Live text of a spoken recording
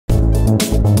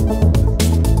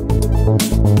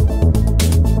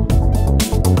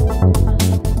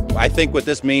I think what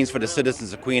this means for the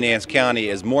citizens of Queen Anne's County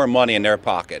is more money in their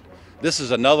pocket. This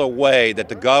is another way that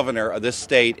the governor of this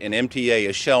state and MTA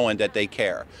is showing that they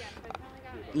care.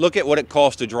 Look at what it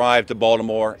costs to drive to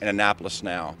Baltimore and Annapolis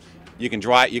now. You can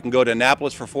go to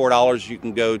Annapolis for $4, you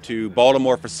can go to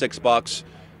Baltimore for $6.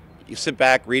 You sit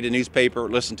back, read a newspaper,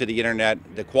 listen to the internet.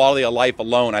 The quality of life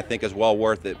alone, I think, is well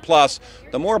worth it. Plus,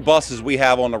 the more buses we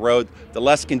have on the road, the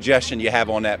less congestion you have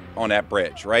on that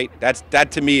bridge, right?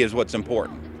 That to me is what's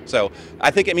important. So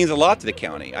I think it means a lot to the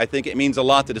county. I think it means a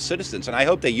lot to the citizens, and I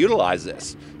hope they utilize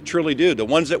this. Truly do. The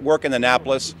ones that work in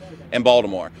Annapolis and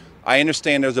Baltimore. I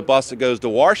understand there's a bus that goes to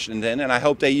Washington, and I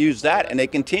hope they use that, and they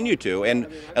continue to. And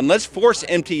let's force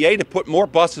MTA to put more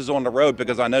buses on the road,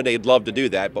 because I know they'd love to do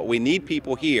that, but we need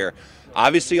people here.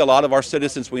 Obviously, a lot of our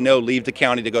citizens we know leave the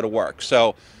county to go to work.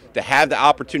 So to have the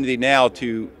opportunity now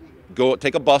to go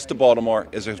take a bus to Baltimore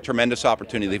is a tremendous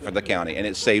opportunity for the county, and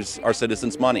it saves our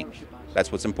citizens money. That's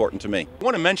what's important to me. I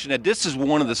want to mention that this is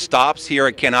one of the stops here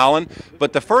at Kent Island,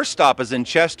 but the first stop is in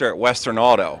Chester at Western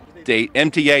Auto. The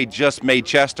MTA just made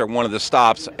Chester one of the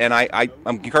stops, and I'm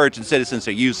encouraging citizens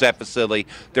to use that facility.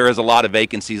 There is a lot of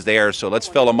vacancies there, so let's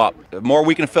fill them up. The more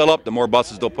we can fill up, the more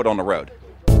buses they'll put on the road.